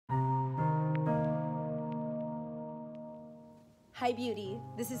Hi beauty,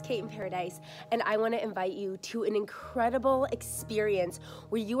 this is Kate in Paradise, and I want to invite you to an incredible experience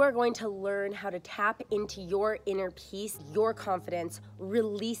where you are going to learn how to tap into your inner peace, your confidence,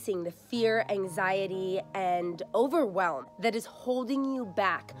 releasing the fear, anxiety, and overwhelm that is holding you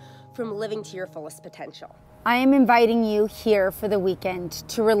back from living to your fullest potential. I am inviting you here for the weekend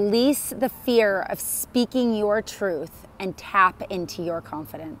to release the fear of speaking your truth and tap into your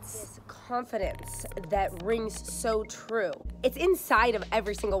confidence. This confidence that rings so true. It's inside of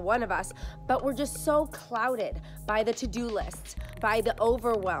every single one of us, but we're just so clouded by the to-do lists, by the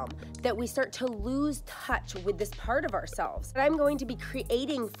overwhelm, that we start to lose touch with this part of ourselves. What I'm going to be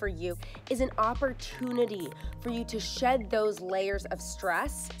creating for you is an opportunity for you to shed those layers of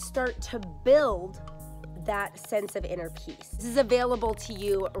stress, start to build that sense of inner peace. This is available to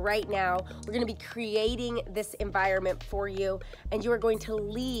you right now. We're going to be creating this environment for you, and you are going to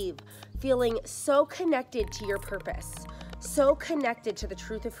leave feeling so connected to your purpose, so connected to the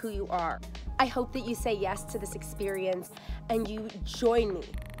truth of who you are. I hope that you say yes to this experience and you join me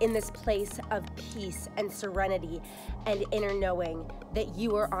in this place of peace and serenity and inner knowing that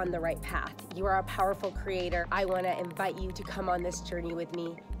you are on the right path. You are a powerful creator. I want to invite you to come on this journey with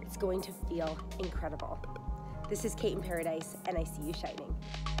me. It's going to feel incredible. This is Kate in Paradise, and I see you shining.